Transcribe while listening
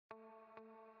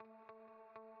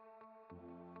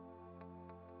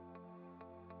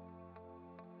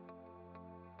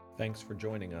Thanks for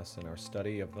joining us in our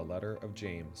study of the letter of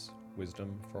James,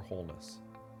 Wisdom for Wholeness.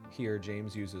 Here,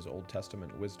 James uses Old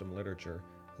Testament wisdom literature,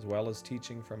 as well as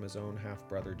teaching from his own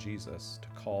half-brother Jesus, to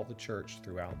call the church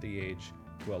throughout the age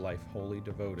to a life wholly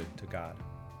devoted to God.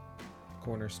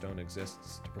 Cornerstone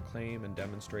exists to proclaim and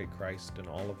demonstrate Christ in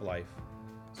all of life,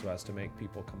 so as to make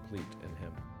people complete in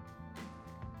Him.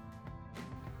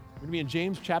 We're going to be in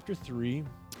James chapter 3.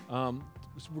 We're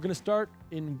going to start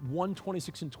in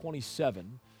 1:26 and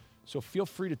 27. So feel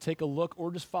free to take a look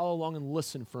or just follow along and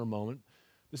listen for a moment.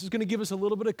 This is going to give us a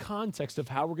little bit of context of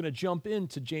how we're going to jump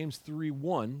into James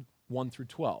 3:1, 1 through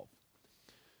 12.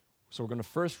 So we're going to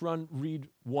first read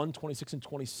 1:26 and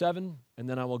 27, and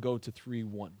then I will go to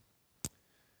 3:1.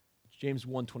 James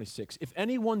 1:26. If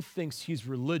anyone thinks he's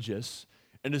religious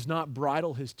and does not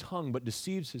bridle his tongue but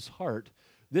deceives his heart,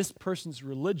 this person's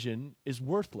religion is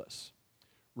worthless.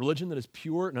 Religion that is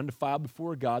pure and undefiled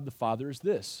before God the Father is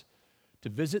this: to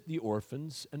visit the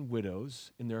orphans and widows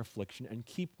in their affliction and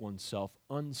keep oneself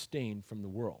unstained from the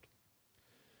world.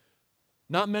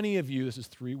 Not many of you, this is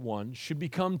 3:1, should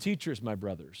become teachers, my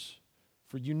brothers,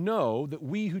 for you know that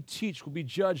we who teach will be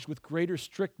judged with greater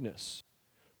strictness.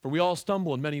 For we all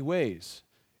stumble in many ways.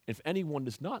 If anyone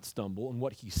does not stumble in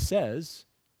what he says,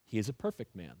 he is a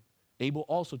perfect man, able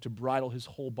also to bridle his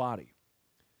whole body.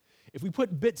 If we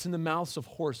put bits in the mouths of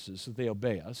horses so that they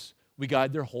obey us, we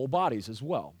guide their whole bodies as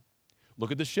well.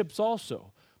 Look at the ships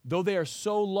also. Though they are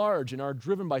so large and are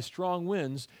driven by strong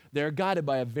winds, they are guided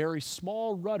by a very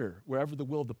small rudder wherever the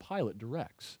will of the pilot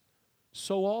directs.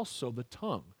 So also the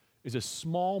tongue is a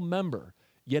small member,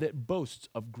 yet it boasts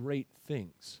of great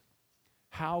things.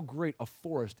 How great a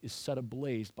forest is set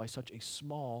ablaze by such a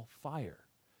small fire.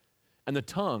 And the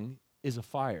tongue is a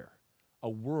fire, a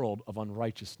world of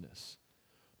unrighteousness.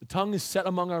 The tongue is set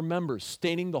among our members,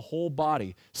 staining the whole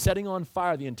body, setting on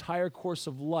fire the entire course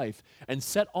of life, and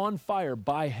set on fire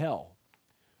by hell.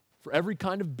 For every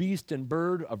kind of beast and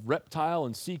bird, of reptile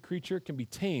and sea creature can be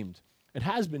tamed. It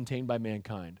has been tamed by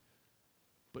mankind.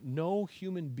 But no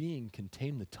human being can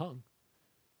tame the tongue.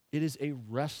 It is a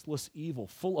restless evil,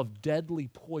 full of deadly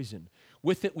poison.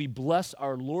 With it we bless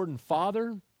our Lord and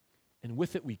Father, and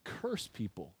with it we curse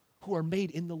people who are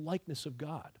made in the likeness of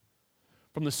God.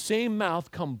 From the same mouth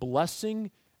come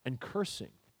blessing and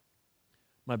cursing.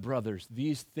 My brothers,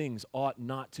 these things ought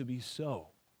not to be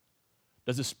so.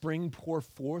 Does a spring pour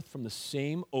forth from the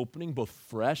same opening both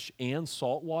fresh and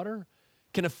salt water?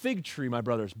 Can a fig tree, my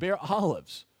brothers, bear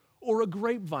olives, or a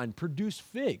grapevine produce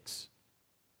figs?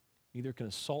 Neither can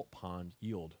a salt pond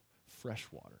yield fresh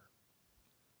water.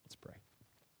 Let's pray.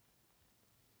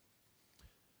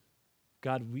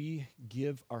 God, we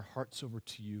give our hearts over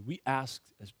to you. We ask,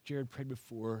 as Jared prayed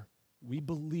before, we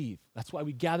believe. That's why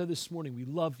we gather this morning. We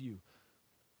love you.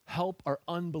 Help our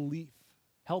unbelief.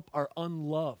 Help our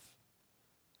unlove.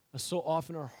 And so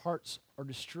often our hearts are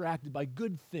distracted by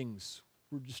good things.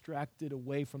 We're distracted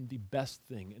away from the best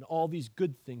thing, and all these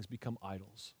good things become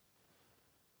idols.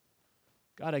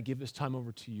 God, I give this time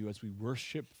over to you as we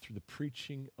worship through the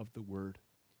preaching of the word.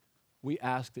 We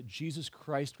ask that Jesus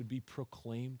Christ would be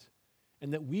proclaimed,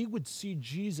 and that we would see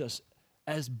Jesus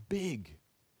as big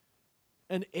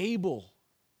and able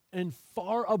and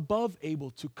far above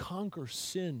able to conquer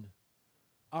sin,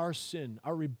 our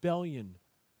rebellion,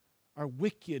 our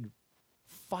wicked,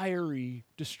 fiery,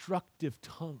 destructive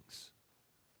tongues.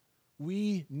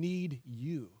 We need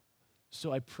you.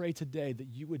 So I pray today that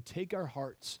you would take our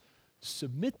hearts,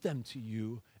 submit them to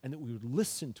you, and that we would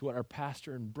listen to what our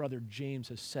pastor and brother James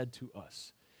has said to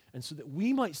us. And so that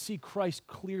we might see Christ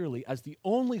clearly as the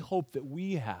only hope that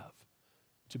we have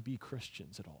to be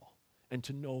Christians at all and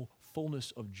to know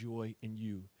fullness of joy in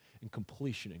you and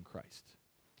completion in Christ.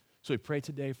 So we pray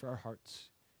today for our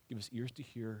hearts. Give us ears to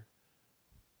hear.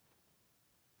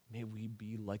 May we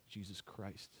be like Jesus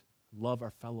Christ, love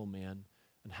our fellow man,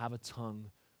 and have a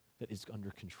tongue that is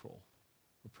under control.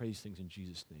 We pray these things in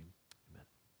Jesus' name. Amen.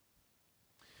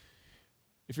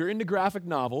 If you're into graphic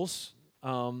novels,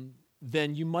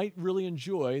 then you might really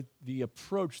enjoy the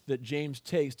approach that James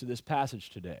takes to this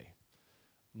passage today.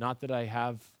 Not that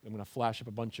I'm going to flash up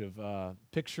a bunch of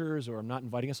pictures, or I'm not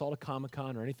inviting us all to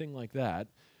Comic-Con or anything like that.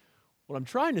 What I'm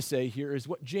trying to say here is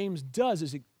what James does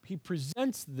is he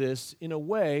presents this in a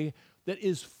way that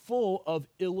is full of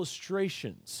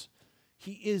illustrations.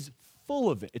 He is full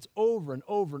of it. It's over and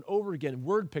over and over again,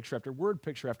 word picture after word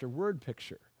picture after word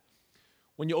picture.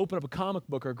 When you open up a comic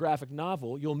book or a graphic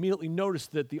novel, you'll immediately notice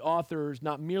that the author is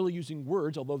not merely using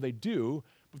words, although they do,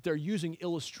 but they're using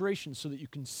illustrations so that you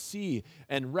can see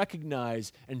and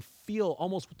recognize and feel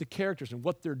almost with the characters and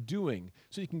what they're doing,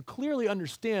 so you can clearly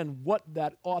understand what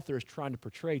that author is trying to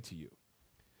portray to you.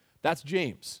 That's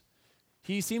James.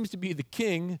 He seems to be the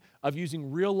king of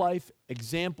using real life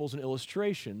examples and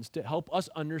illustrations to help us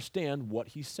understand what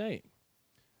he's saying.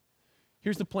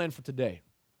 Here's the plan for today.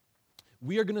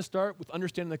 We are going to start with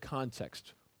understanding the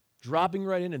context, dropping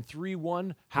right in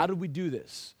 3:1. How did we do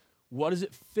this? What does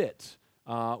it fit?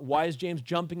 Why is James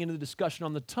jumping into the discussion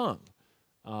on the tongue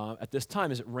at this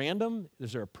time? Is it random?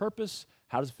 Is there a purpose?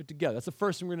 How does it fit together? That's the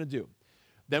first thing we're going to do.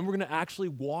 Then we're going to actually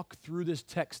walk through this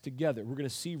text together. We're going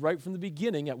to see right from the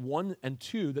beginning at 1 and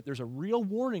 2 that there's a real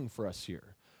warning for us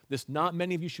here. This, not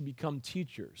many of you should become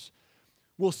teachers.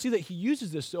 We'll see that he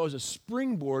uses this as a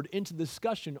springboard into the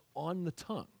discussion on the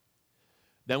tongue.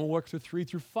 Then we'll work through 3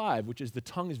 through 5, which is the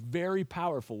tongue is very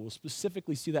powerful. We'll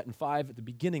specifically see that in 5 at the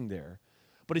beginning there.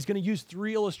 But he's going to use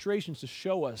 3 illustrations to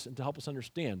show us and to help us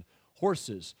understand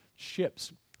horses,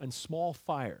 ships, and small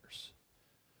fires.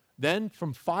 Then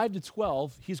from 5 to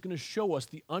 12, he's going to show us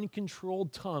the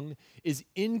uncontrolled tongue is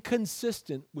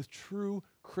inconsistent with true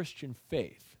Christian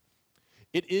faith.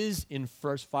 It is, in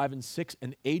verse 5 and 6,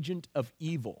 an agent of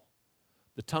evil.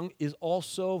 The tongue is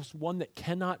also one that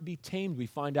cannot be tamed, we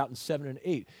find out in 7 and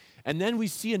 8. And then we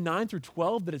see in 9 through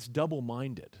 12 that it's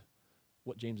double-minded,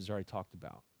 what James has already talked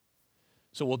about.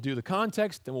 So we'll do the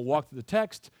context, then we'll walk through the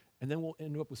text, and then we'll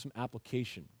end up with some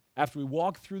application. After we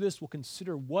walk through this, we'll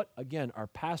consider what, again, our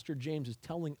pastor James is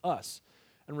telling us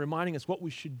and reminding us what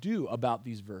we should do about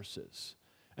these verses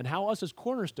and how us as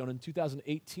Cornerstone in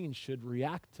 2018 should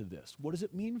react to this. What does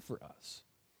it mean for us?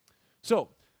 So,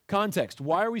 context.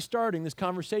 Why are we starting this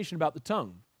conversation about the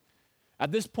tongue?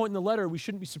 At this point in the letter, we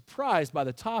shouldn't be surprised by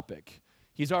the topic.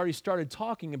 He's already started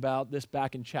talking about this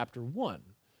back in chapter 1.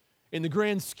 In the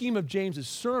grand scheme of James's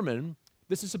sermon,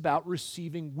 this is about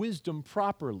receiving wisdom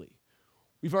properly.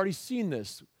 We've already seen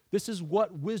this. This is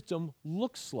what wisdom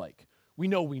looks like. We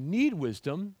know we need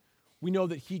wisdom. We know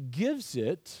that he gives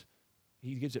it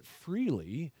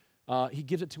freely. He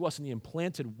gives it to us in the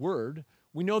implanted word.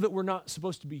 We know that we're not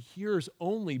supposed to be hearers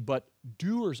only, but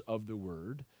doers of the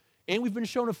word. And we've been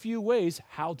shown a few ways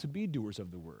how to be doers of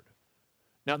the word.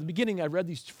 Now, at the beginning, I read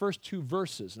these first 2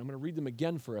 verses, and I'm going to read them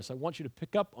again for us. I want you to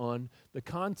pick up on the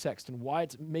context and why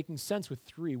it's making sense with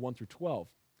 3, 1 through 12.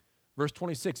 Verse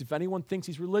 26, if anyone thinks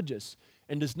he's religious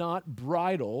and does not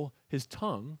bridle his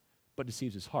tongue, but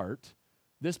deceives his heart,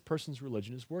 this person's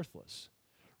religion is worthless.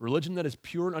 Religion that is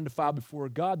pure and undefiled before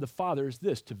God the Father is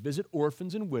this, to visit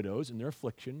orphans and widows in their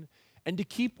affliction and to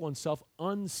keep oneself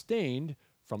unstained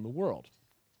from the world.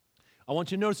 I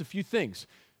want you to notice a few things.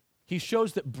 He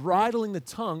shows that bridling the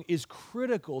tongue is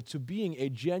critical to being a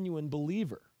genuine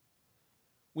believer.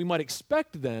 We might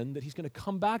expect then that he's going to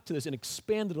come back to this and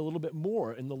expand it a little bit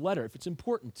more in the letter if it's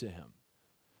important to him.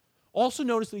 Also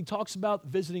notice that he talks about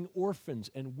visiting orphans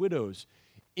and widows,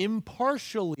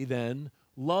 impartially then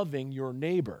loving your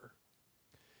neighbor.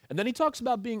 And then he talks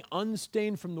about being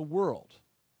unstained from the world.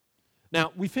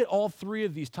 Now, we've hit all 3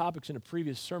 of these topics in a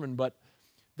previous sermon, but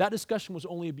that discussion was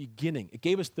only a beginning. It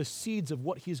gave us the seeds of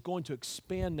what he's going to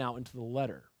expand now into the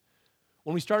letter.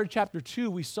 When we started chapter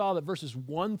 2, we saw that verses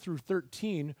 1 through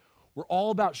 13 were all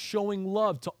about showing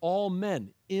love to all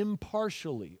men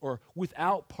impartially or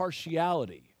without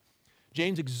partiality.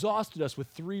 James exhausted us with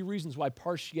 3 reasons why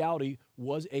partiality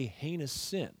was a heinous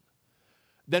sin.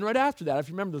 Then right after that, if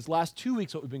you remember those last 2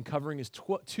 weeks, what we've been covering is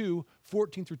 2,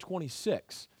 14 through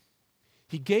 26.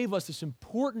 He gave us this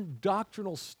important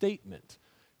doctrinal statement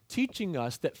teaching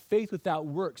us that faith without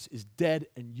works is dead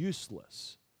and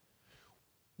useless.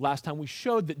 Last time we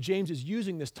showed that James is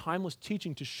using this timeless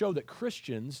teaching to show that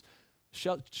Christians,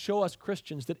 show us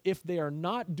Christians that if they are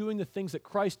not doing the things that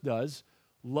Christ does,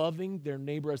 loving their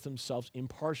neighbor as themselves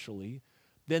impartially,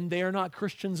 then they are not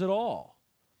Christians at all.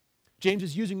 James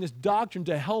is using this doctrine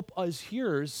to help us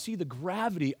hearers see the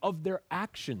gravity of their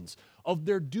actions, of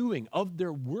their doing, of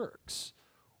their works,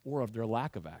 or of their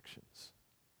lack of actions.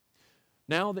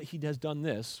 Now that he has done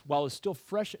this, while it's still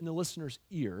fresh in the listener's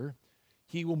ear,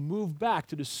 he will move back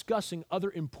to discussing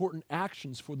other important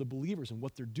actions for the believers and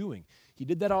what they're doing. He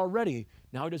did that already.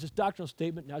 Now he does this doctrinal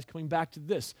statement. Now he's coming back to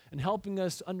this and helping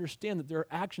us understand that there are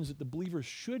actions that the believers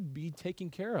should be taking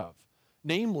care of.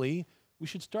 Namely, we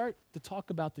should start to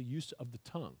talk about the use of the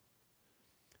tongue.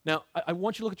 Now, I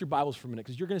want you to look at your Bibles for a minute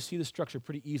because you're going to see this structure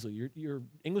pretty easily. Your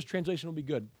English translation will be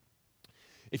good.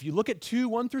 If you look at 2,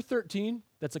 1 through 13,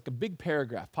 that's like a big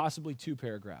paragraph, possibly 2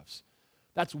 paragraphs.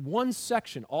 That's one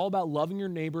section all about loving your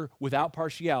neighbor without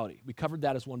partiality. We covered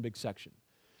that as one big section.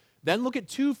 Then look at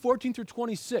 2, 14 through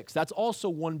 26. That's also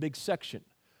one big section.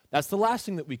 That's the last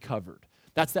thing that we covered.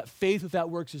 That's that faith without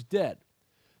works is dead.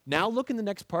 Now look in the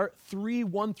next part, 3,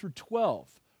 1 through 12.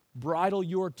 Bridle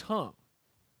your tongue.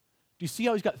 Do you see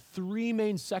how he's got 3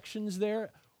 main sections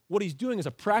there? what he's doing is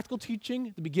a practical teaching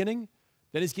at the beginning,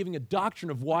 then he's giving a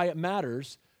doctrine of why it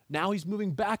matters. Now he's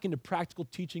moving back into practical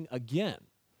teaching again.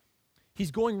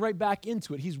 He's going right back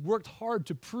into it. He's worked hard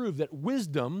to prove that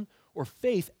wisdom or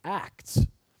faith acts.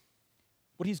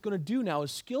 What he's going to do now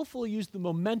is skillfully use the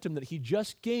momentum that he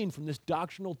just gained from this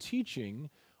doctrinal teaching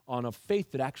on a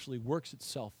faith that actually works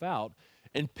itself out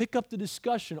and pick up the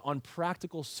discussion on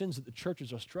practical sins that the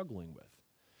churches are struggling with.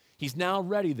 He's now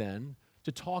ready then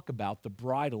to talk about the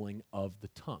bridling of the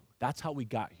tongue. That's how we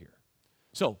got here.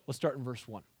 So let's start in verse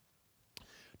 1.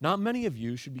 Not many of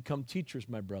you should become teachers,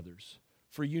 my brothers,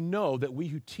 for you know that we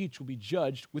who teach will be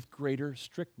judged with greater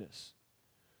strictness.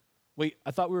 Wait,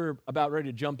 I thought we were about ready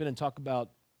to jump in and talk about,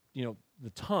 the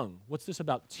tongue. What's this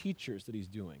about teachers that he's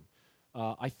doing?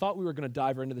 I thought we were going to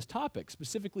dive right into this topic,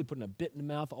 specifically putting a bit in the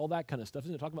mouth, all that kind of stuff.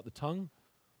 Isn't it talking about the tongue?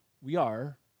 We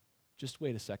are. Just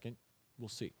wait a second. We'll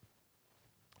see.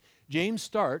 James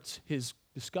starts his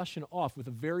discussion off with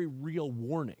a very real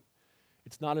warning.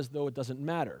 It's not as though it doesn't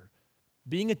matter.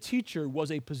 Being a teacher was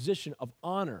a position of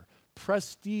honor,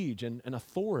 prestige, and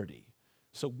authority.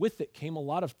 So with it came a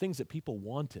lot of things that people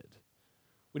wanted.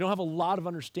 We don't have a lot of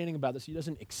understanding about this. He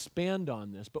doesn't expand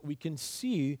on this, but we can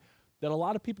see that a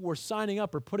lot of people were signing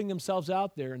up or putting themselves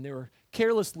out there, and they were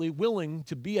carelessly willing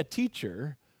to be a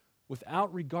teacher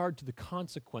without regard to the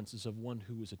consequences of one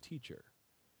who was a teacher.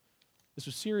 This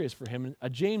was serious for him,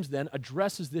 and James then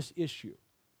addresses this issue.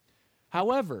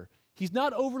 However, he's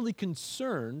not overly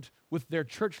concerned with their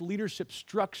church leadership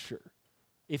structure.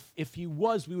 If he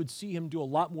was, we would see him do a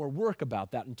lot more work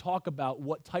about that and talk about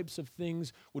what types of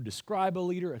things would describe a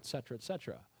leader, et cetera, et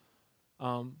cetera.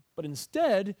 But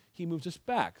instead, he moves us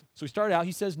back. So we started out,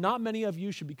 he says, not many of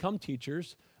you should become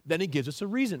teachers. Then he gives us a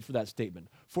reason for that statement.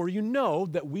 For you know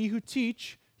that we who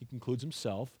teach, he concludes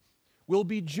himself, will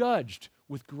be judged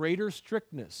with greater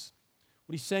strictness.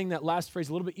 What he's saying, that last phrase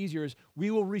a little bit easier, is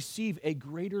we will receive a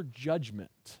greater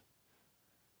judgment.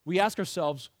 We ask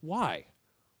ourselves, why?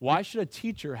 Why should a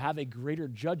teacher have a greater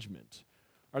judgment?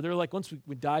 Are there once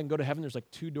we die and go to heaven, there's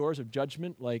two doors of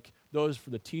judgment, like those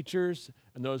for the teachers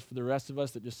and those for the rest of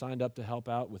us that just signed up to help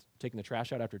out with taking the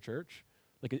trash out after church?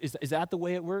 Is that the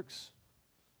way it works?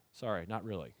 Sorry, not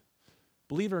really.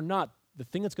 Believe it or not, the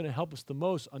thing that's going to help us the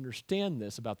most understand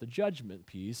this about the judgment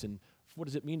piece and what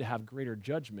does it mean to have greater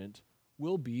judgment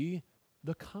will be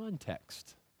the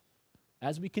context.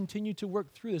 As we continue to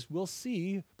work through this, we'll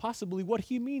see possibly what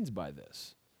he means by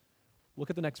this. Look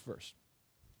at the next verse.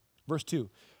 Verse 2,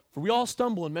 for we all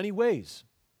stumble in many ways.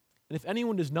 And if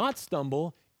anyone does not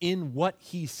stumble in what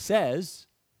he says,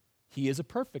 he is a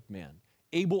perfect man,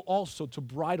 able also to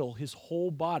bridle his whole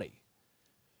body.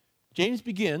 James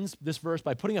begins this verse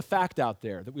by putting a fact out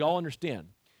there that we all understand.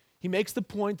 He makes the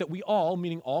point that we all,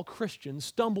 meaning all Christians,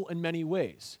 stumble in many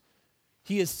ways.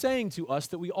 He is saying to us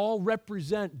that we all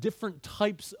represent different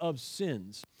types of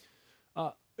sins.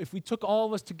 If we took all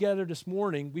of us together this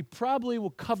morning, we probably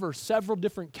will cover several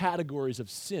different categories of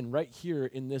sin right here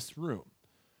in this room.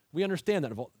 We understand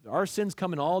that our sins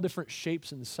come in all different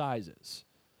shapes and sizes.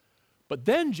 But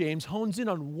then James hones in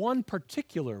on one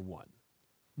particular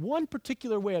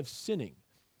way of sinning.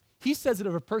 He says that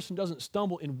if a person doesn't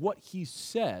stumble in what he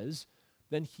says,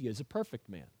 then he is a perfect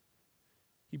man.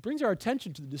 He brings our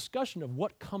attention to the discussion of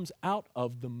what comes out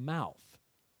of the mouth,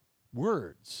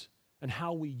 words, and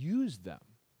how we use them.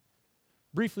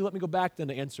 Briefly, let me go back then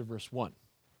to answer verse 1.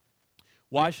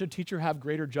 Why should a teacher have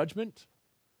greater judgment?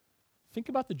 Think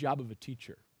about the job of a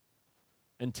teacher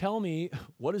and tell me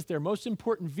what is their most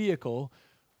important vehicle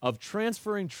of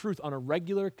transferring truth on a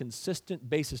regular, consistent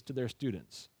basis to their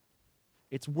students.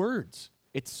 It's words.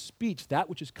 It's speech, that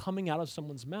which is coming out of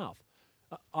someone's mouth.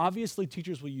 Obviously,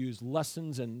 teachers will use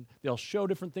lessons and they'll show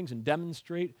different things and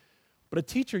demonstrate, but a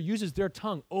teacher uses their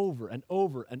tongue over and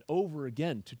over and over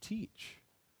again to teach.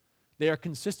 They are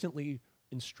consistently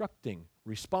instructing,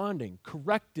 responding,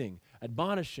 correcting,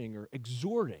 admonishing, or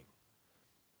exhorting.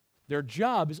 Their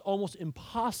job is almost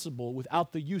impossible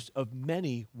without the use of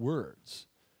many words.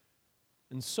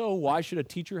 And so, why should a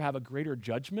teacher have a greater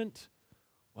judgment?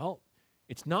 Well,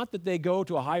 it's not that they go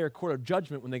to a higher court of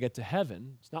judgment when they get to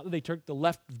heaven. It's not that they take the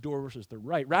left door versus the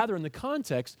right. Rather, in the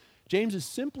context, James is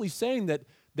simply saying that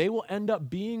they will end up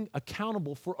being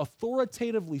accountable for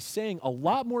authoritatively saying a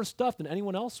lot more stuff than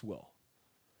anyone else will.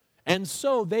 And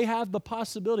so they have the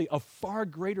possibility of far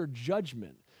greater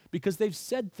judgment because they've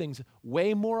said things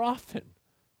way more often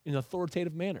in an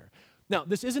authoritative manner. Now,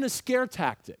 this isn't a scare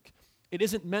tactic. It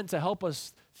isn't meant to help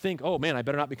us think, oh man, I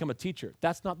better not become a teacher.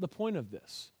 That's not the point of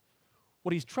this.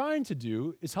 What he's trying to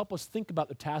do is help us think about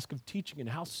the task of teaching and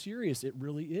how serious it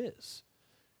really is.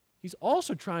 He's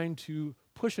also trying to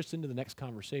push us into the next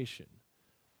conversation.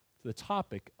 to the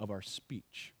topic of our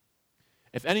speech.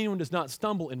 If anyone does not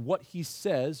stumble in what he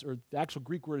says, or the actual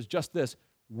Greek word is just this,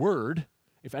 word,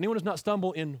 if anyone does not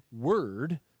stumble in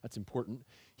word, that's important,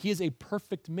 he is a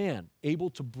perfect man, able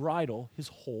to bridle his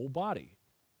whole body.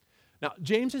 Now,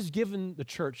 James has given the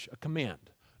church a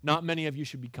command. Not many of you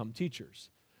should become teachers.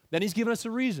 Then he's given us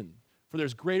a reason, for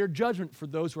there's greater judgment for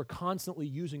those who are constantly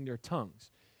using their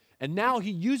tongues. And now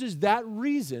he uses that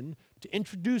reason to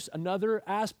introduce another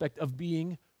aspect of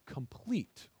being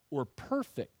complete or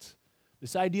perfect.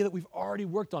 This idea that we've already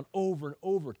worked on over and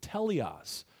over,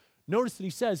 teleos. Notice that he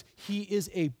says he is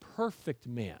a perfect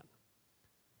man.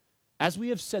 As we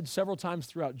have said several times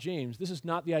throughout James, this is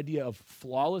not the idea of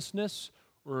flawlessness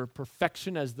or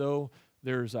perfection as though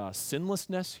there's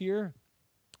sinlessness here,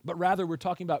 but rather we're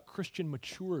talking about Christian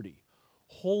maturity,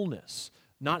 wholeness,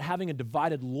 not having a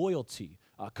divided loyalty,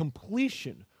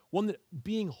 completion, one that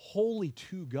being holy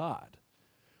to God.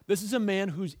 This is a man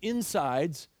whose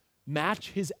insides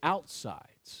match his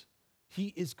outsides.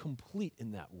 He is complete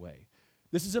in that way.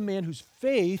 This is a man whose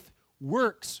faith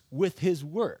works with his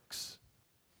works.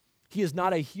 He is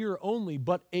not a hearer only,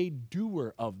 but a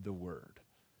doer of the word.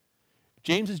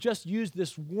 James has just used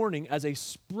this warning as a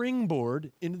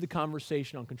springboard into the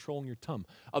conversation on controlling your tongue,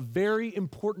 a very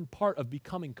important part of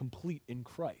becoming complete in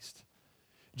Christ.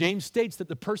 James states that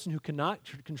the person who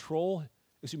the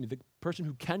person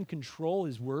who can control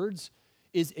his words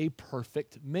is a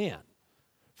perfect man.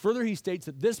 Further, he states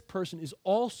that this person is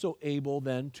also able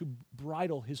then to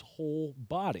bridle his whole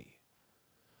body.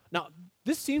 Now,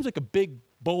 this seems like a big,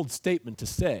 bold statement to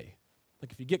say.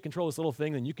 Like if you get control of this little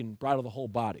thing, then you can bridle the whole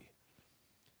body.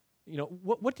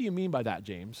 What do you mean by that,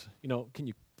 James? Can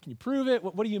you prove it?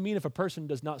 What do you mean if a person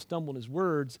does not stumble in his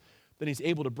words, then he's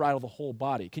able to bridle the whole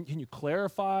body? Can you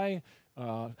clarify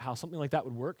how something like that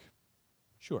would work?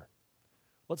 Sure.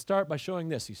 Let's start by showing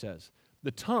this, he says.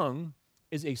 The tongue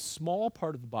is a small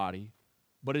part of the body,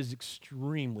 but is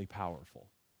extremely powerful.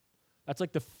 That's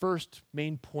like the first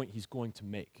main point he's going to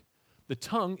make. The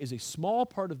tongue is a small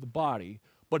part of the body,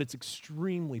 but it's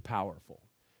extremely powerful.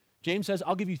 James says,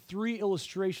 I'll give you 3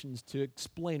 illustrations to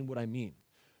explain what I mean.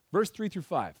 Verse 3 through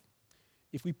 5.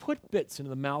 If we put bits into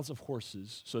the mouths of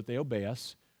horses so that they obey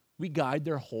us, we guide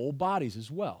their whole bodies as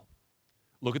well.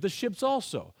 Look at the ships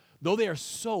also. Though they are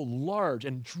so large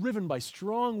and driven by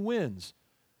strong winds,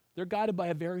 they're guided by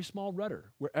a very small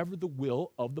rudder, wherever the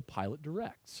will of the pilot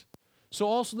directs. So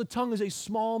also the tongue is a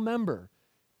small member,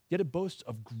 yet it boasts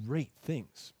of great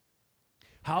things.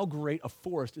 How great a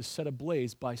forest is set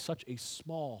ablaze by such a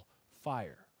small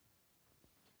fire.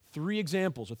 3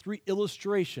 examples or 3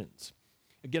 illustrations.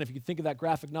 Again, if you can think of that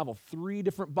graphic novel, 3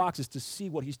 different boxes to see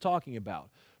what he's talking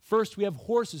about. First, we have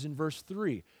horses in verse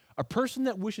 3. A person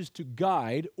that wishes to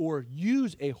guide or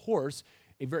use a horse,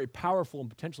 a very powerful and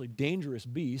potentially dangerous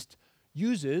beast,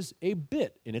 uses a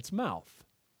bit in its mouth.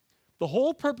 The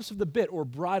whole purpose of the bit or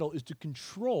bridle is to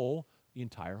control the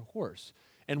entire horse.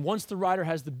 And once the rider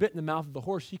has the bit in the mouth of the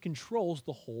horse, he controls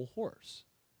the whole horse.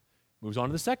 Moves on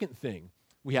to the second thing.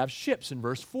 We have ships in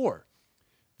verse 4.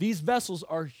 These vessels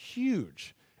are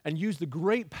huge and use the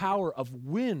great power of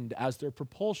wind as their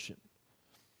propulsion.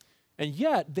 And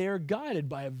yet, they are guided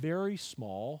by a very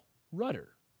small rudder.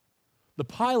 The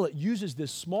pilot uses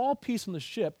this small piece on the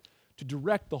ship to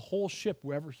direct the whole ship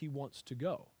wherever he wants to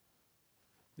go.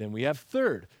 Then we have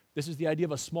third. This is the idea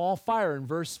of a small fire in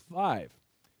verse 5.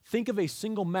 Think of a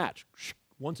single match.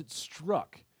 Once it's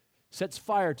struck, sets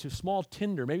fire to small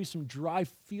tinder, maybe some dry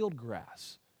field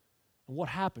grass. And what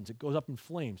happens? It goes up in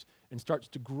flames and starts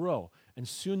to grow. And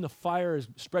soon the fire is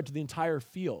spread to the entire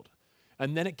field.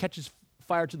 And then it catches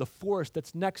fire to the forest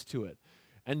that's next to it.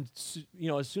 And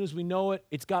as soon as we know it,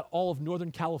 it's got all of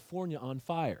Northern California on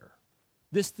fire.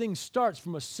 This thing starts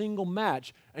from a single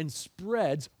match and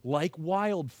spreads like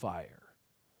wildfire.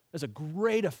 There's a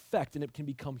great effect, and it can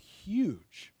become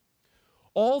huge.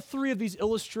 All 3 of these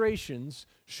illustrations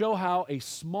show how a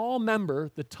small member,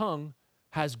 the tongue,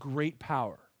 has great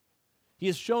power. He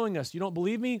is showing us, you don't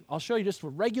believe me? I'll show you just for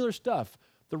regular stuff.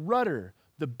 The rudder,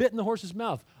 the bit in the horse's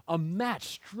mouth, a match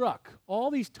struck.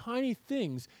 All these tiny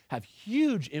things have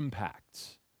huge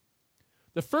impacts.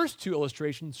 The first 2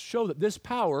 illustrations show that this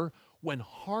power, when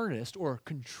harnessed or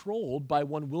controlled by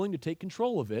one willing to take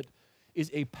control of it, is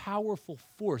a powerful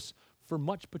force for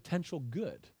much potential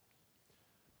good.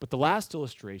 But the last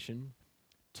illustration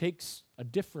takes a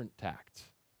different tact.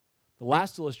 The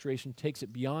last illustration takes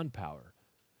it beyond power,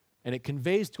 and it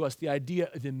conveys to us the idea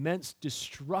of immense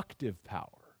destructive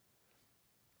power.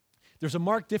 There's a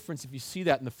marked difference if you see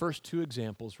that in the first 2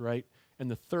 examples, right, and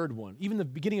the third one. Even the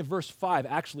beginning of verse 5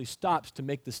 actually stops to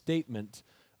make the statement,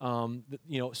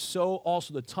 So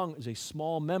also the tongue is a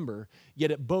small member,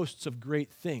 yet it boasts of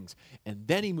great things. And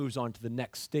then he moves on to the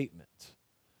next statement.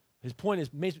 His point is,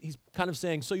 he's kind of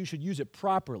saying, so you should use it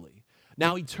properly.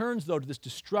 Now he turns, though, to this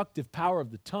destructive power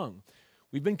of the tongue.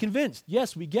 We've been convinced.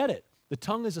 Yes, we get it. The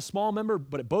tongue is a small member,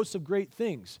 but it boasts of great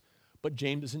things. But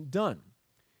James isn't done.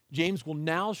 James will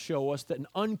now show us that an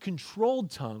uncontrolled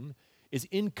tongue is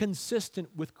inconsistent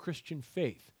with Christian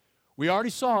faith. We already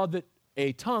saw that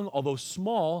a tongue, although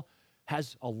small,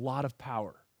 has a lot of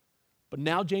power. But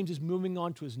now James is moving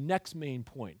on to his next main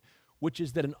point, which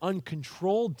is that an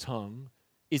uncontrolled tongue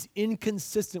is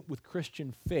inconsistent with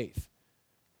Christian faith.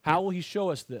 How will he show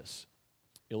us this?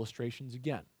 Illustrations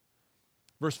again.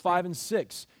 Verse 5 and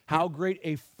 6, how great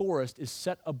a forest is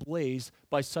set ablaze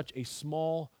by such a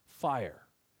small fire,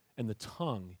 and the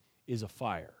tongue is a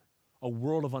fire, a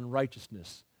world of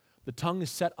unrighteousness. The tongue is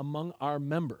set among our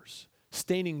members,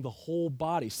 staining the whole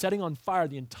body, setting on fire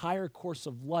the entire course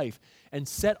of life, and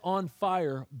set on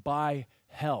fire by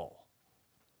hell.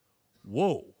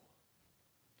 Whoa.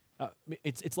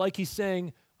 It's like he's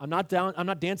saying, I'm not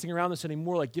dancing around this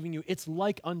anymore, like giving you, it's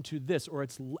like unto this, or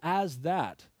it's as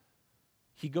that.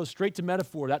 He goes straight to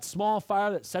metaphor. That small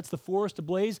fire that sets the forest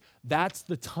ablaze, that's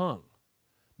the tongue.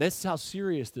 This is how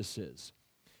serious this is.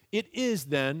 It is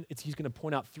then, he's going to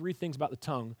point out three things about the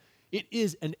tongue. It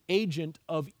is an agent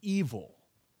of evil.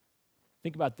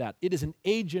 Think about that. It is an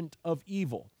agent of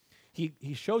evil. He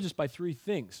shows us by three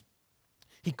things.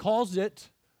 He calls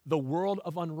it the world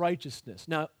of unrighteousness.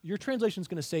 Now, your translation is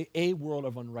going to say a world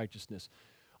of unrighteousness.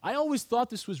 I always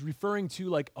thought this was referring to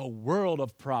like a world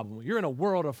of problem. You're in a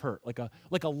world of hurt, like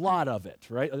a lot of it,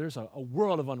 right? There's a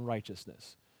world of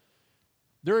unrighteousness.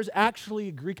 There is actually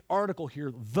a Greek article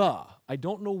here, the. I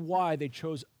don't know why they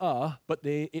chose but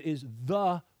it is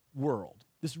the world.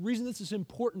 This reason this is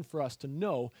important for us to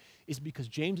know is because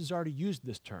James has already used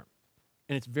this term,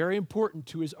 and it's very important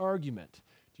to his argument.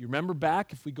 Do you remember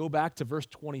back, if we go back to verse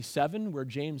 27, where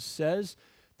James says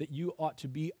that you ought to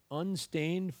be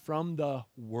unstained from the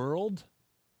world?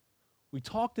 We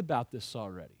talked about this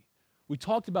already. We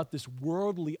talked about this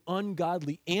worldly,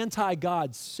 ungodly,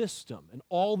 anti-God system and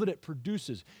all that it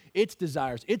produces, its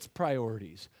desires, its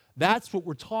priorities. That's what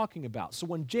we're talking about. So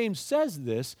when James says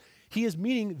this, he is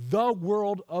meaning the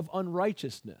world of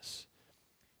unrighteousness.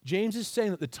 James is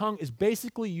saying that the tongue is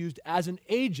basically used as an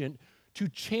agent to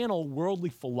channel worldly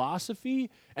philosophy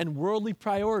and worldly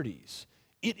priorities.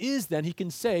 It is then, he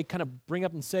can say, kind of bring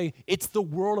up and say, it's the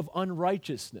world of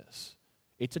unrighteousness.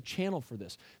 It's a channel for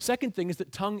this. Second thing is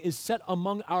that tongue is set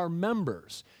among our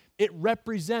members. It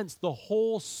represents the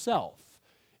whole self.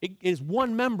 It is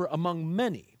one member among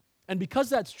many. And because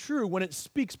that's true, when it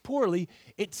speaks poorly,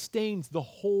 it stains the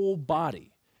whole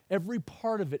body. Every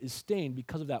part of it is stained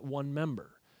because of that one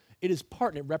member. It is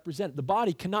part and it represents. The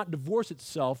body cannot divorce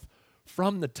itself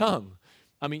from the tongue.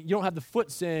 I mean, you don't have the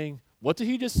foot saying, what did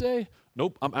he just say?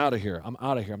 Nope, I'm out of here. I'm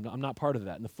out of here. I'm not part of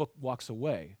that. And the foot walks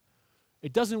away.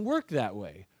 It doesn't work that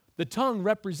way. The tongue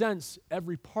represents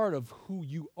every part of who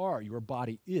you are, your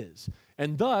body is.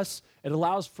 And thus, it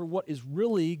allows for what is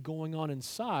really going on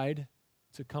inside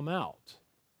to come out.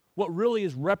 What really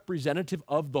is representative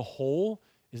of the whole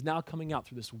is now coming out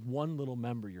through this one little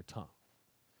member, your tongue.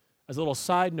 As a little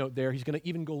side note there, he's going to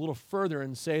even go a little further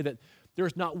and say that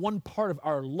there's not one part of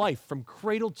our life from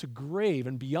cradle to grave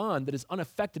and beyond that is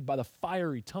unaffected by the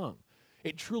fiery tongue.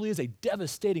 It truly is a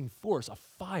devastating force, a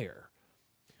fire.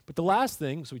 But the last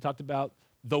thing, so we talked about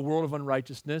the world of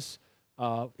unrighteousness.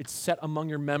 It's set among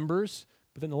your members.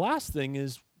 But then the last thing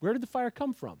is, where did the fire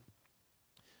come from?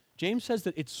 James says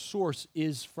that its source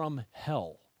is from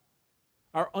hell.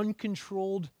 Our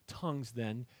uncontrolled tongues,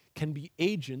 then, can be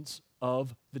agents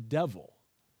of the devil.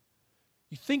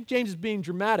 You think James is being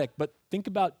dramatic, but think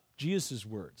about Jesus'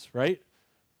 words, right?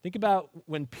 Think about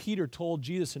when Peter told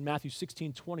Jesus in Matthew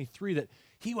 16:23 that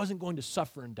he wasn't going to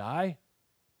suffer and die.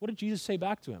 What did Jesus say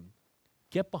back to him?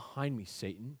 Get behind me,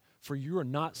 Satan, for you are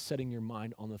not setting your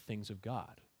mind on the things of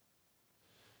God.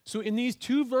 So in these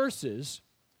two verses,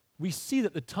 we see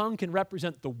that the tongue can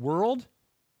represent the world,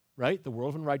 right? The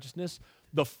world of unrighteousness,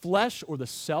 the flesh or the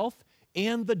self,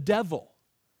 and the devil.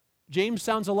 James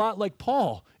sounds a lot like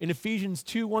Paul in Ephesians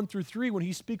 2:1-3 when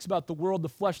he speaks about the world, the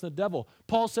flesh, and the devil.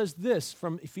 Paul says this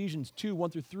from Ephesians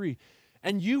 2:1-3,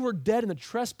 and you were dead in the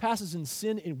trespasses and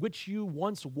sin in which you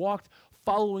once walked,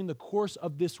 following the course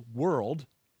of this world,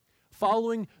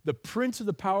 following the prince of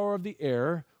the power of the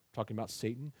air, talking about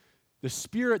Satan, the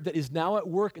spirit that is now at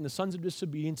work in the sons of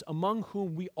disobedience, among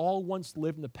whom we all once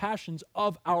lived in the passions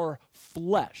of our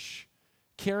flesh,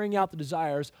 carrying out the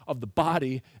desires of the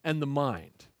body and the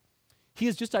mind. he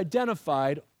has just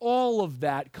identified all of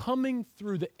that coming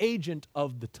through the agent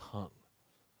of the tongue.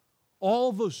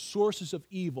 All those sources of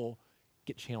evil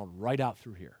get channeled right out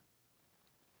through here.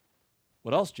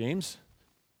 What else, James?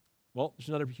 Well, there's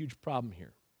another huge problem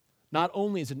here. Not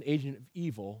only is it an agent of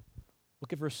evil,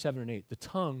 look at verse 7 and 8. The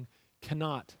tongue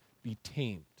cannot be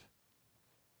tamed.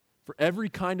 For every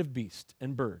kind of beast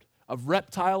and bird, of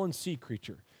reptile and sea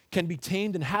creature, can be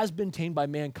tamed and has been tamed by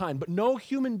mankind, but no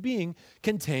human being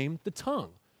can tame the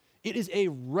tongue. It is a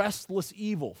restless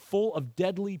evil, full of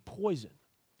deadly poison.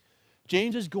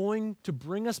 James is going to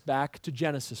bring us back to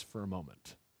Genesis for a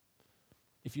moment.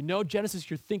 If you know Genesis,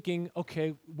 you're thinking,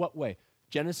 okay, what way?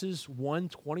 Genesis 1,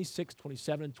 26,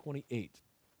 27, and 28.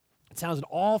 It sounds an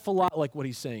awful lot like what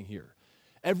he's saying here.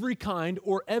 Every kind,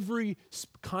 or every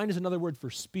kind is another word for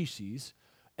species,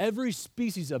 every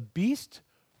species of beast,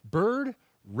 bird,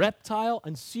 reptile,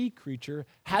 and sea creature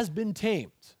has been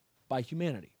tamed by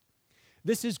humanity.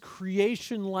 This is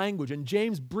creation language, and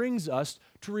James brings us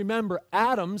to remember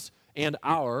Adam's and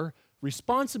our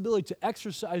responsibility to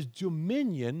exercise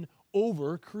dominion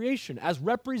over creation as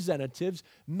representatives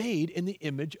made in the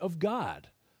image of God.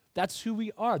 That's who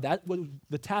we are. That was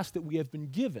the task that we have been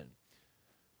given.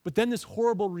 But then this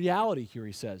horrible reality here,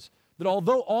 he says, that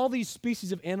although all these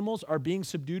species of animals are being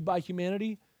subdued by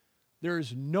humanity, there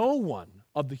is no one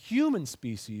of the human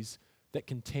species that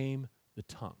can tame the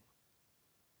tongue.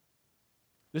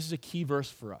 This is a key verse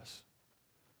for us.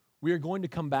 We are going to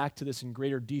come back to this in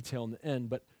greater detail in the end,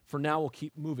 but for now we'll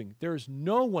keep moving. There is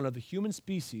no one of the human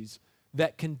species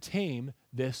that can tame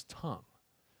this tongue.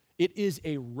 It is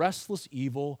a restless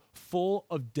evil full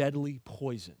of deadly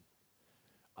poison.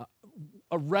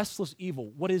 A restless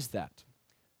evil, what is that?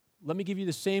 Let me give you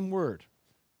the same word.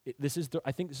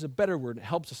 I think this is a better word. It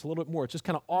helps us a little bit more. It's just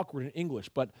kind of awkward in English,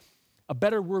 but a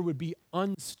better word would be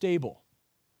unstable.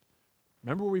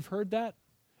 Remember where we've heard that?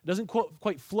 It doesn't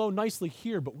quite flow nicely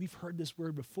here, but we've heard this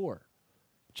word before.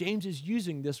 James is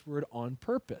using this word on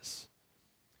purpose.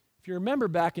 If you remember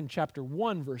back in chapter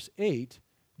 1, verse 8,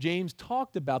 James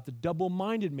talked about the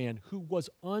double-minded man who was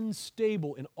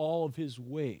unstable in all of his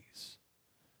ways.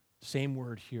 Same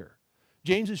word here.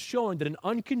 James is showing that an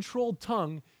uncontrolled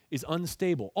tongue is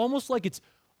unstable, almost like it's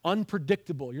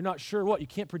unpredictable. You're not sure what, you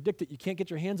can't predict it, you can't get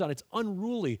your hands on it. It's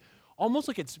unruly, almost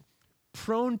like it's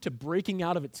prone to breaking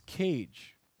out of its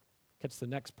cage. Catch the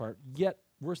next part. Yet,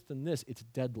 worse than this, it's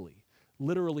deadly,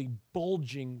 literally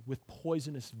bulging with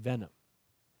poisonous venom.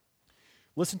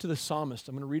 Listen to the psalmist.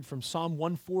 I'm going to read from Psalm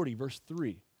 140, verse 3.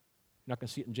 You're not going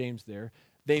to see it in James there.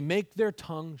 They make their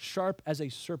tongue sharp as a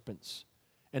serpent's,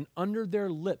 and under their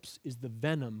lips is the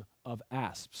venom of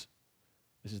asps.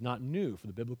 This is not new for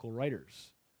the biblical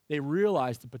writers. They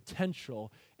realize the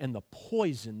potential and the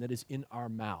poison that is in our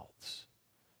mouths.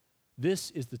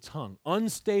 This is the tongue,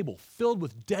 unstable, filled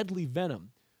with deadly venom,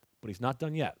 but he's not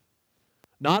done yet.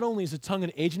 Not only is the tongue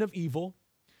an agent of evil,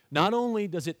 not only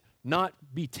does it not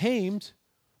be tamed,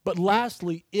 but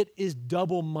lastly, it is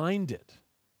double-minded.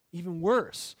 Even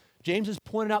worse, James has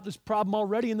pointed out this problem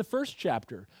already in the first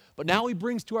chapter, but now he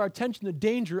brings to our attention the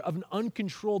danger of an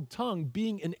uncontrolled tongue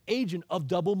being an agent of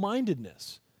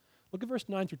double-mindedness. Look at verse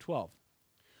 9 through 12.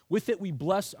 With it we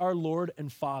bless our Lord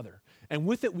and Father, and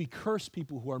with it we curse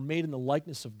people who are made in the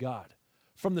likeness of God.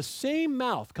 From the same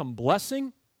mouth come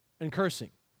blessing and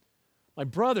cursing. My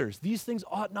brothers, these things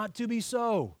ought not to be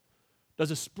so.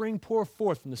 Does a spring pour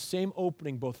forth from the same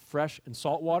opening both fresh and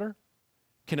salt water?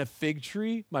 Can a fig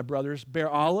tree, my brothers, bear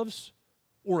olives?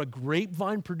 Or a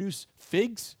grapevine produce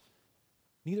figs?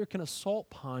 Neither can a salt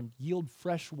pond yield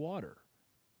fresh water.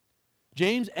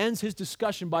 James ends his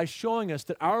discussion by showing us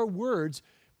that our words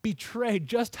betray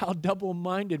just how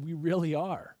double-minded we really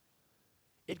are.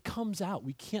 It comes out.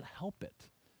 We can't help it.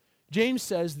 James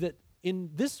says that in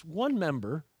this one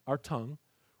member, our tongue,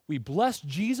 we bless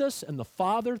Jesus and the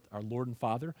Father, our Lord and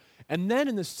Father, and then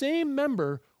in the same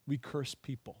member, we curse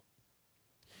people.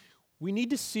 We need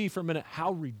to see for a minute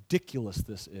how ridiculous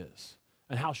this is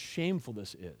and how shameful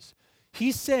this is.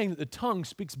 He's saying that the tongue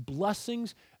speaks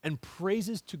blessings and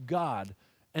praises to God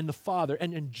and the Father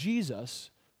and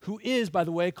Jesus, who is, by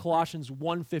the way, Colossians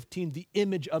 1:15, the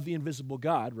image of the invisible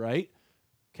God, right?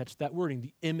 Catch that wording,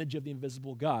 the image of the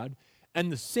invisible God.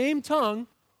 And the same tongue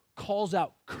calls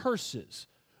out curses,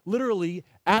 literally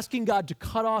asking God to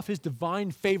cut off his divine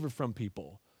favor from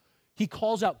people. He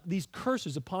calls out these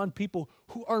curses upon people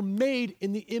who are made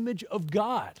in the image of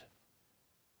God.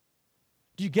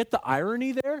 Do you get the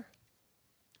irony there?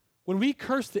 When we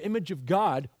curse the image of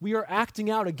God, we are acting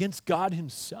out against God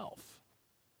himself.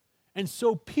 And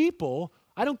so people,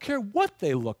 I don't care what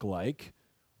they look like,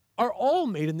 are all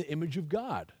made in the image of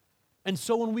God. And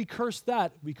so when we curse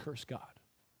that, we curse God.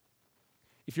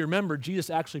 If you remember, Jesus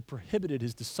actually prohibited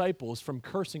his disciples from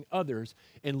cursing others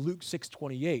in Luke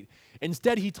 6:28.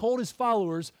 Instead, he told his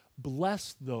followers,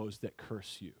 bless those that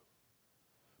curse you.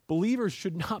 Believers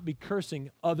should not be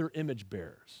cursing other image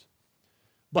bearers.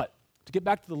 But to get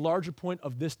back to the larger point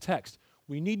of this text,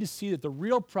 we need to see that the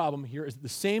real problem here is that the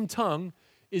same tongue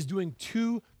is doing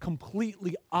two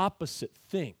completely opposite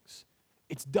things.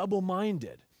 It's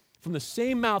double-minded. From the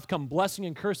same mouth come blessing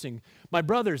and cursing. My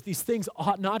brothers, these things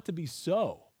ought not to be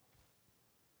so.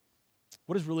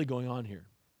 What is really going on here?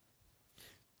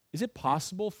 Is it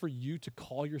possible for you to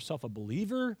call yourself a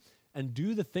believer and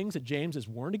do the things that James has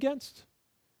warned against?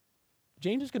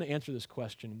 James is going to answer this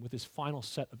question with his final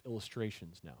set of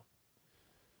illustrations now.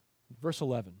 Verse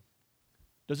 11.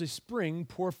 Does a spring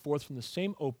pour forth from the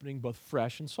same opening both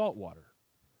fresh and salt water?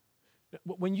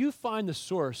 When you find the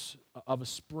source of a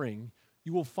spring,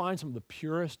 you will find some of the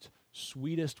purest,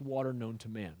 sweetest water known to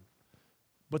man.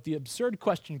 But the absurd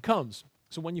question comes,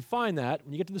 so when you find that,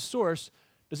 when you get to the source,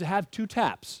 does it have two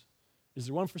taps? Is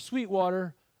there one for sweet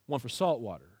water, one for salt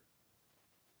water?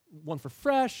 One for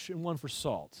fresh and one for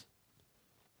salt?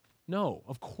 No,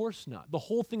 of course not. The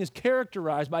whole thing is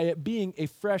characterized by it being a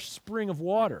fresh spring of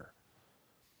water.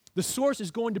 The source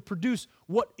is going to produce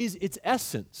what is its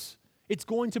essence. It's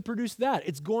going to produce that.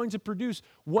 It's going to produce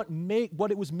what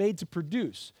it was made to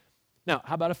produce. Now,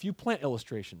 how about a few plant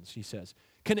illustrations, he says.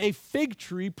 Can a fig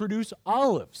tree produce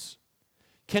olives?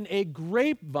 Can a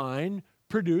grapevine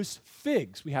produce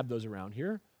figs? We have those around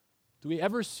here. Do we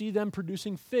ever see them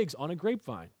producing figs on a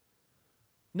grapevine?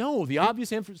 No, the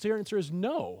obvious answer is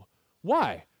no.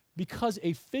 Why? Because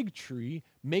a fig tree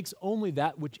makes only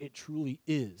that which it truly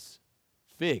is,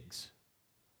 figs.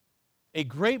 A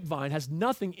grapevine has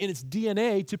nothing in its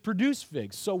DNA to produce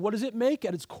figs. So what does it make?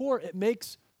 At its core, it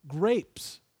makes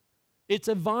grapes. It's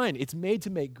a vine. It's made to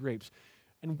make grapes.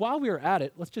 And while we are at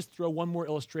it, let's just throw one more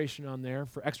illustration on there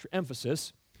for extra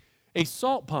emphasis. A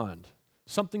salt pond,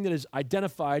 something that is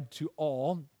identified to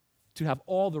have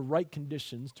all the right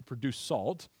conditions to produce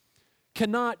salt,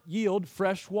 cannot yield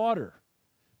fresh water.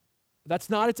 That's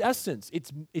not its essence.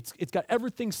 It's got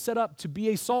everything set up to be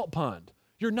a salt pond.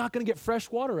 You're not going to get fresh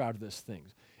water out of this thing.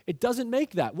 It doesn't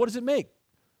make that. What does it make?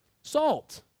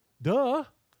 Salt. Duh.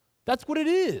 That's what it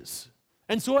is.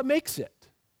 And so it makes it.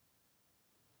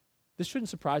 This shouldn't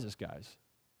surprise us, guys,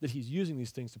 that he's using these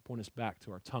things to point us back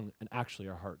to our tongue and actually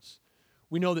our hearts.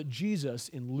 We know that Jesus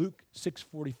in Luke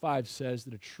 6:45 says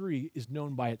that a tree is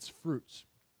known by its fruits.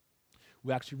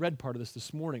 We actually read part of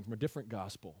this morning from a different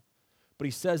gospel. But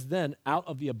he says then, out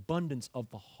of the abundance of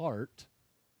the heart,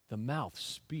 the mouth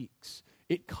speaks.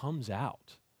 It comes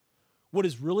out. What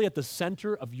is really at the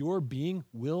center of your being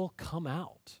will come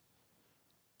out.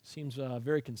 Seems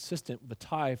very consistent with the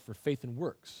tie for faith and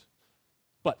works.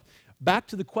 But back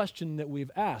to the question that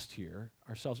we've asked here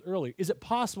ourselves earlier, is it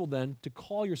possible then to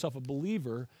call yourself a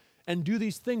believer and do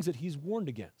these things that he's warned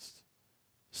against?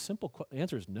 Simple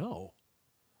answer is no.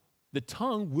 The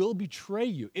tongue will betray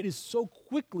you. It is so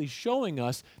quickly showing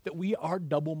us that we are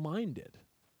double-minded.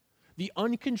 The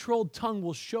uncontrolled tongue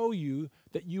will show you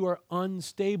that you are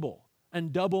unstable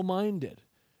and double-minded.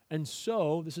 And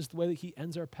so, this is the way that he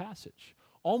ends our passage,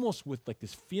 almost with like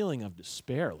this feeling of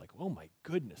despair, like, oh my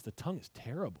goodness, the tongue is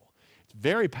terrible. It's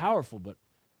very powerful, but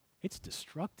it's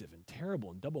destructive and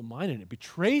terrible and double-minded, and it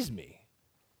betrays me.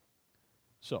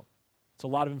 So, it's a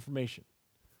lot of information.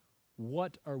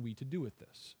 What are we to do with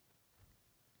this?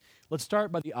 Let's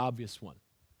start by the obvious one.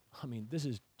 I mean, this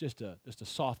is just a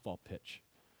softball pitch.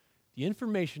 The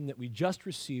information that we just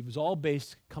received is all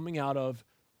coming out of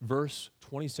verse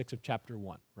 26 of chapter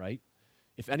 1, right?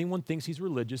 If anyone thinks he's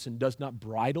religious and does not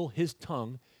bridle his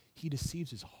tongue, he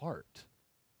deceives his heart.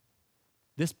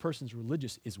 This person's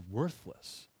religious is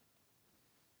worthless.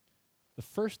 The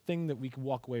first thing that we can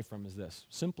walk away from is this,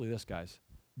 simply this, guys.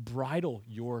 Bridle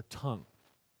your tongue.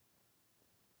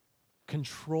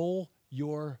 Control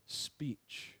your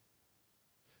speech.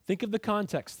 Think of the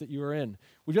context that you are in.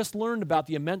 We just learned about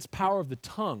the immense power of the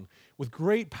tongue. With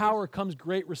great power comes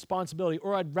great responsibility.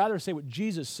 Or I'd rather say what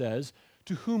Jesus says,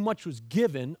 to whom much was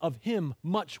given, of him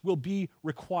much will be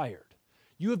required.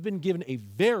 You have been given a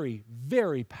very,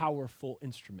 very powerful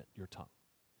instrument, your tongue.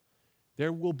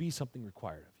 There will be something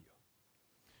required of you.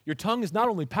 Your tongue is not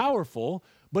only powerful,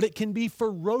 but it can be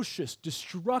ferocious,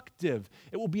 destructive.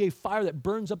 It will be a fire that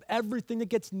burns up everything that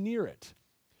gets near it.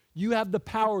 You have the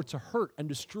power to hurt and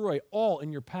destroy all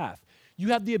in your path. You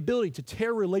have the ability to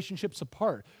tear relationships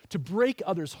apart, to break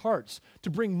others' hearts, to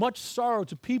bring much sorrow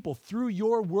to people through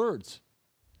your words.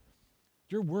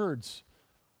 Your words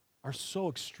are so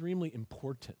extremely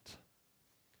important.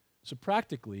 So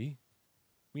practically,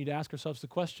 we need to ask ourselves the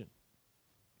question,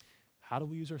 how do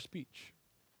we use our speech?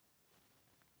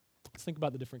 Let's think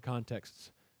about the different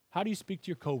contexts. How do you speak to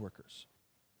your coworkers?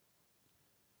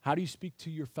 How do you speak to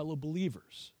your fellow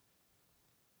believers?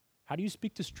 How do you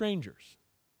speak to strangers?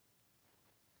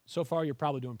 So far, you're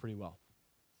probably doing pretty well.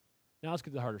 Now let's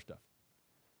get to the harder stuff.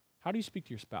 How do you speak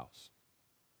to your spouse?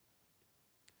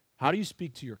 How do you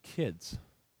speak to your kids?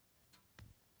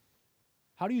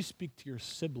 How do you speak to your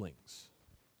siblings?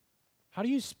 How do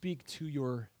you speak to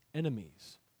your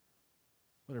enemies?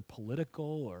 Whether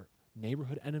political or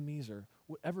neighborhood enemies or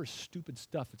whatever stupid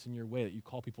stuff that's in your way that you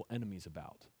call people enemies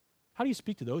about. How do you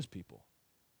speak to those people?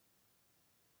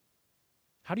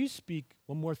 How do you speak,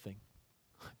 one more thing,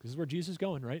 this is where Jesus is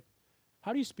going, right?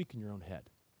 How do you speak in your own head?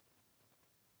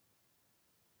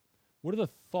 What are the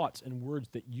thoughts and words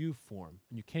that you form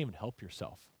and you can't even help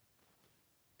yourself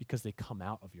because they come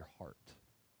out of your heart?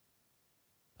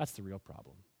 That's the real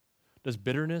problem. Does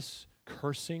bitterness,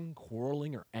 cursing,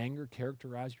 quarreling, or anger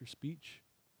characterize your speech?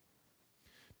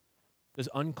 Does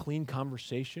unclean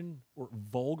conversation or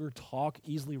vulgar talk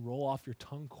easily roll off your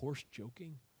tongue, coarse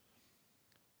joking?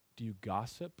 Do you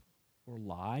gossip or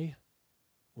lie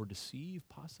or deceive,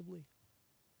 possibly?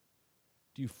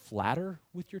 Do you flatter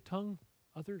with your tongue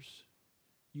others,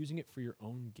 using it for your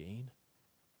own gain?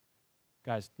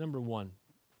 Guys, number one,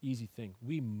 easy thing.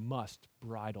 We must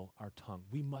bridle our tongue.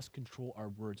 We must control our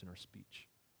words and our speech.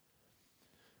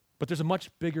 But there's a much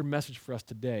bigger message for us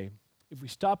today. If we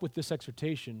stop with this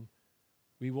exhortation,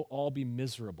 we will all be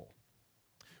miserable.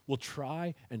 We'll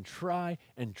try and try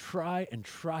and try and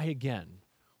try again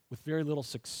with very little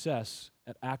success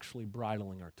at actually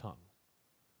bridling our tongue.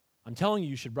 I'm telling you,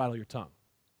 you should bridle your tongue.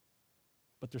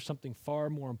 But there's something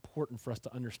far more important for us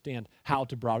to understand how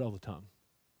to bridle the tongue.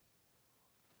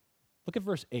 Look at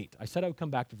verse 8. I said I would come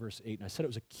back to verse 8, and I said it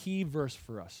was a key verse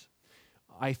for us.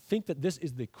 I think that this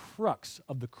is the crux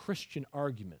of the Christian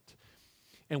argument.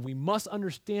 And we must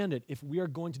understand it if we are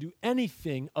going to do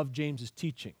anything of James's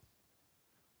teaching.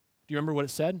 Do you remember what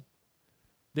it said?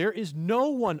 There is no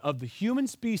one of the human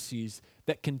species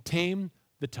that can tame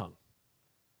the tongue.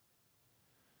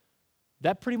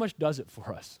 That pretty much does it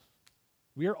for us.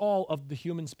 We are all of the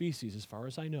human species, as far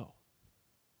as I know.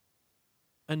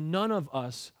 And none of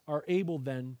us are able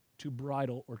then to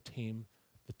bridle or tame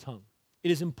the tongue. It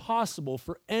is impossible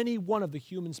for any one of the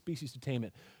human species to tame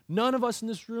it. None of us in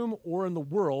this room or in the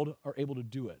world are able to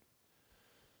do it.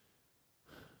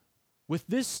 With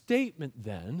this statement,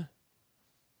 then,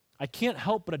 I can't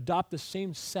help but adopt the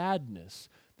same sadness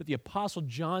that the Apostle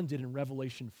John did in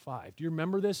Revelation 5. Do you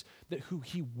remember this? That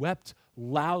he wept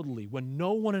loudly when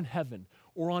no one in heaven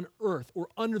or on earth or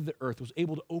under the earth was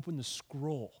able to open the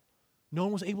scroll. No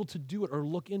one was able to do it or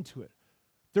look into it.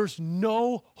 There's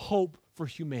no hope for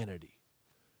humanity.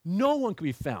 No one could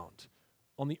be found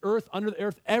on the earth, under the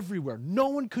earth, everywhere. No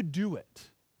one could do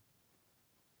it.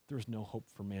 There is no hope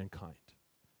for mankind.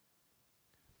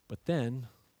 But then,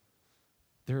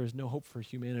 there is no hope for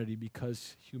humanity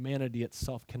because humanity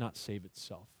itself cannot save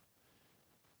itself.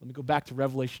 Let me go back to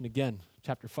Revelation again,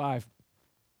 chapter 5.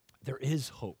 There is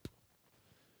hope.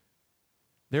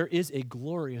 There is a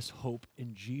glorious hope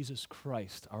in Jesus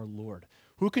Christ, our Lord.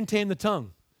 Who can tame the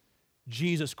tongue?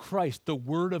 Jesus Christ, the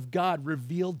Word of God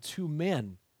revealed to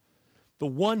men. The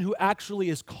one who actually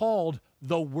is called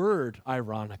the Word,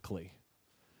 ironically.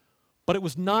 But it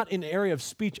was not in the area of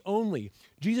speech only.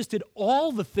 Jesus did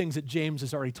all the things that James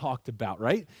has already talked about,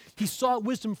 right? He sought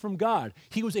wisdom from God.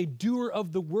 He was a doer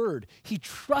of the Word. He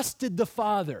trusted the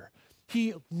Father.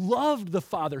 He loved the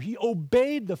Father. He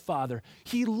obeyed the Father.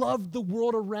 He loved the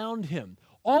world around him,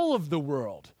 all of the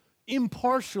world,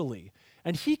 impartially.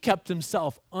 And he kept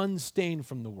himself unstained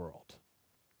from the world.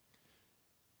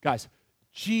 Guys,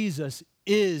 Jesus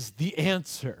is the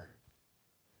answer.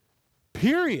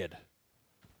 Period.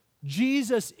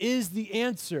 Jesus is the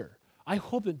answer. I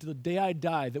hope that to the day I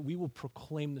die that we will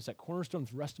proclaim this at Cornerstone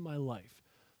for the rest of my life,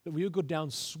 that we will go down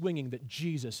swinging that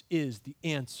Jesus is the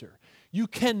answer. You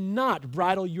cannot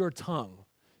bridle your tongue.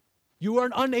 You are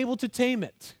unable to tame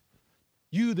it.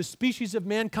 You, the species of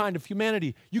mankind, of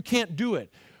humanity, you can't do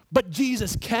it. But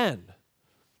Jesus can.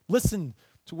 Listen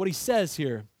to what he says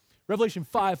here. Revelation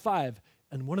 5:5.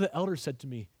 And one of the elders said to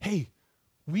me, "Hey,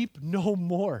 weep no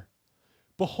more.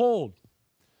 Behold,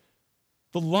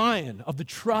 the Lion of the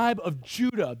tribe of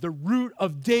Judah, the Root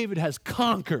of David, has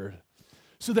conquered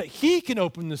so that he can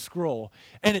open the scroll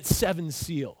and its 7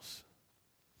 seals."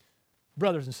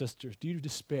 Brothers and sisters, do you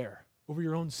despair over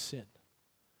your own sin?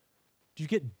 Do you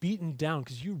get beaten down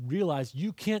because you realize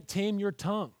you can't tame your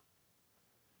tongue?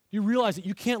 You realize that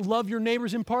you can't love your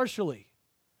neighbors impartially?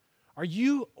 Are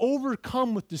you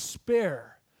overcome with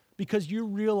despair because you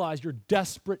realize your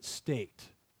desperate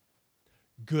state?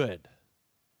 good.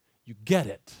 You get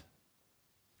it.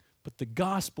 But the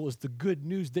gospel is the good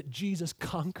news that Jesus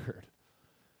conquered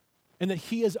and that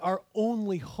he is our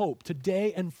only hope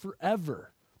today and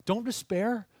forever. Don't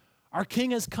despair. Our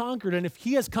King has conquered, and if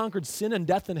he has conquered sin and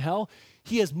death and hell,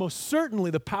 he has most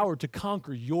certainly the power to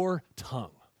conquer your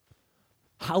tongue.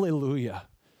 Hallelujah.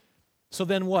 So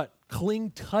then what?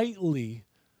 Cling tightly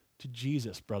to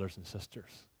Jesus, brothers and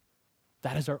sisters.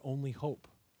 That is our only hope.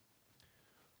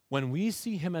 When we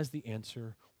see him as the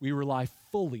answer, we rely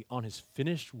fully on his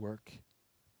finished work,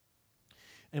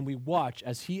 and we watch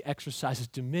as he exercises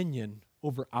dominion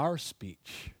over our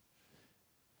speech.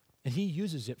 And he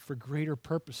uses it for greater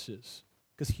purposes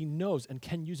because he knows and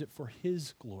can use it for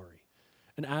his glory.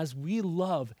 And as we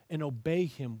love and obey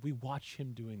him, we watch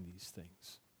him doing these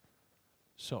things.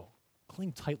 So,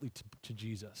 cling tightly to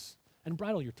Jesus and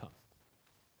bridle your tongue.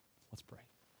 Let's pray.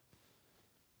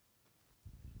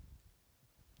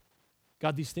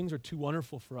 God, these things are too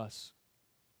wonderful for us.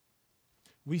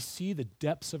 We see the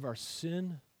depths of our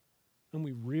sin and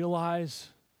we realize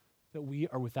that we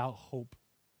are without hope,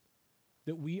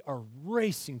 that we are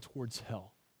racing towards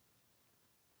hell.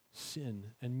 Sin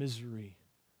and misery,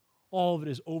 all of it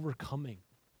is overcoming.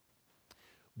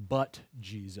 But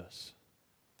Jesus,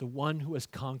 the one who has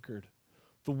conquered,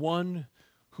 the one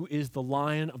who is the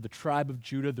Lion of the tribe of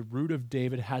Judah, the Root of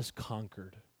David, has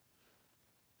conquered.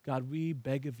 God, we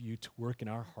beg of you to work in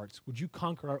our hearts. Would you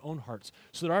conquer our own hearts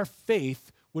so that our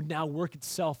faith would now work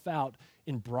itself out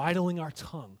in bridling our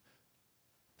tongue,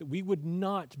 that we would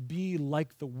not be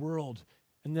like the world,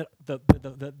 and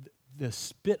that the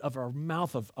spit of our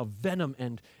mouth of venom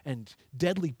and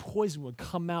deadly poison would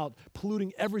come out,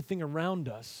 polluting everything around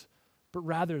us, but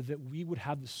rather that we would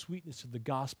have the sweetness of the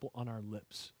gospel on our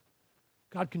lips.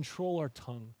 God, control our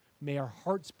tongue. May our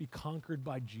hearts be conquered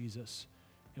by Jesus.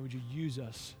 And would you use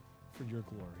us for your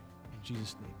glory? In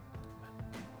Jesus' name,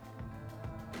 amen.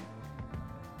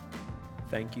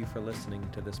 Thank you for listening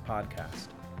to this podcast.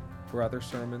 For other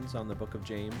sermons on the book of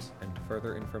James and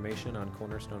further information on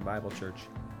Cornerstone Bible Church,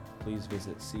 please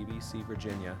visit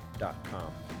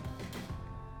cbcvirginia.com.